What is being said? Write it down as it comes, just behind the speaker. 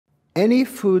Any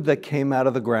food that came out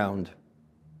of the ground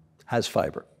has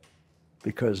fiber,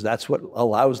 because that's what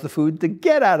allows the food to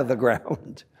get out of the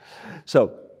ground.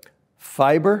 So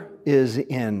fiber is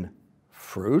in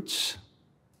fruits.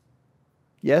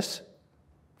 Yes,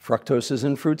 fructose is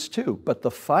in fruits too, but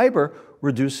the fiber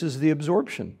reduces the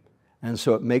absorption. And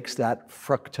so it makes that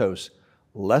fructose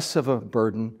less of a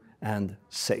burden and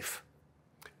safe.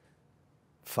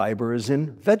 Fiber is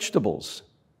in vegetables,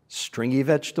 stringy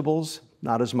vegetables,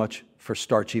 not as much for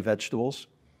starchy vegetables,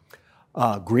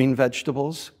 green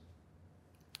vegetables.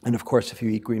 And of course, if you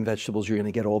eat green vegetables, you're going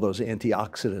to get all those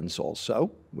antioxidants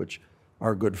also, which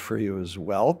are good for you as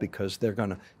well, because they're going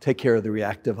to take care of the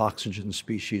reactive oxygen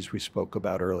species we spoke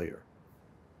about earlier.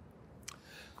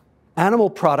 Animal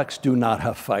products do not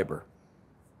have fiber,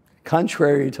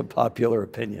 contrary to popular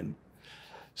opinion.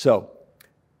 So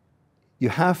you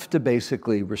have to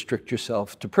basically restrict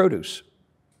yourself to produce.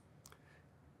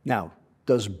 Now,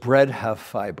 does bread have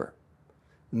fiber?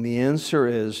 And the answer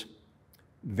is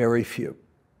very few.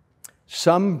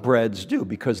 Some breads do,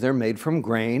 because they're made from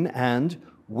grain, and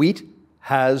wheat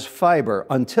has fiber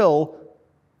until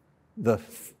the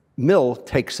mill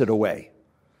takes it away.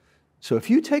 So if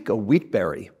you take a wheat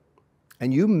berry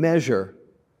and you measure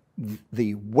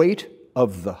the weight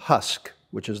of the husk,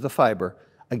 which is the fiber,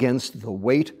 against the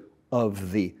weight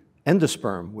of the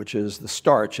endosperm, which is the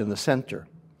starch in the center,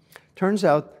 turns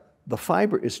out the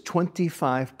fiber is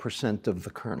 25% of the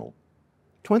kernel.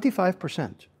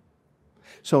 25%.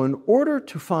 So in order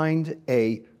to find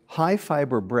a high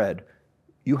fiber bread,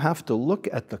 you have to look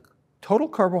at the total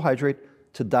carbohydrate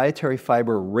to dietary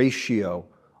fiber ratio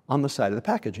on the side of the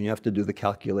package, and you have to do the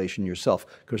calculation yourself,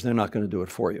 because they're not going to do it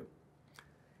for you.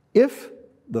 If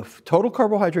the total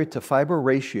carbohydrate to fiber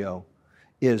ratio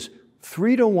is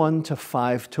 3:1 to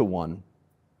 5:1,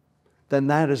 then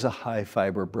that is a high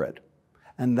fiber bread.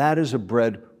 And that is a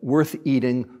bread worth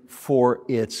eating for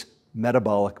its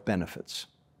metabolic benefits.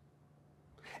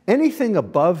 Anything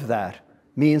above that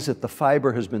means that the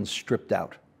fiber has been stripped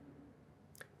out.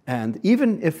 And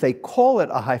even if they call it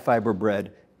a high fiber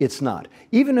bread, it's not.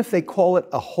 Even if they call it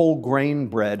a whole grain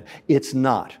bread, it's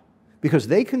not. Because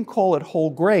they can call it whole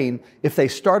grain if they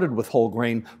started with whole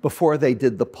grain before they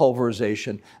did the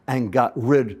pulverization and got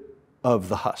rid of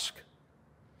the husk.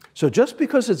 So just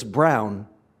because it's brown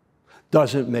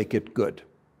doesn't make it good.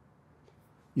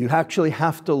 You actually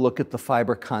have to look at the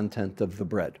fiber content of the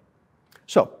bread.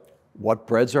 So, what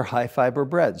breads are high fiber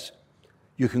breads?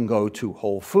 You can go to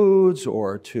Whole Foods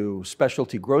or to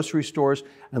specialty grocery stores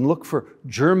and look for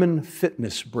German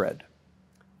fitness bread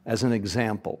as an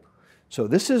example. So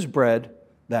this is bread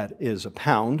that is a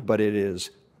pound, but it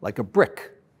is like a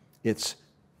brick. It's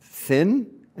thin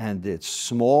and it's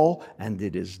small and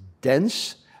it is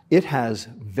dense. It has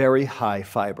very high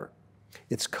fiber.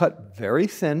 It's cut very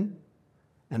thin,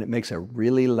 and it makes a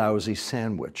really lousy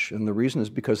sandwich. And the reason is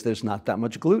because there's not that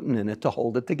much gluten in it to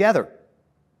hold it together.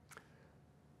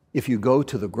 If you go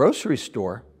to the grocery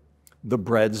store, the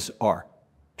breads are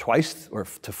twice or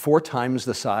to 4 times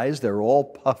the size. They're all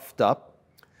puffed up.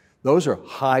 Those are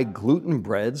high gluten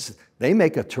breads. They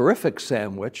make a terrific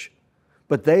sandwich,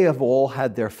 but they have all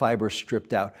had their fiber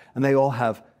stripped out, and they all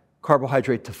have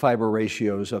carbohydrate to fiber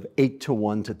ratios of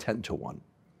 8:1 to 10:1.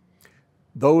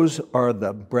 Those are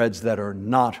the breads that are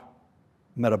not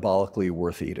metabolically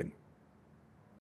worth eating.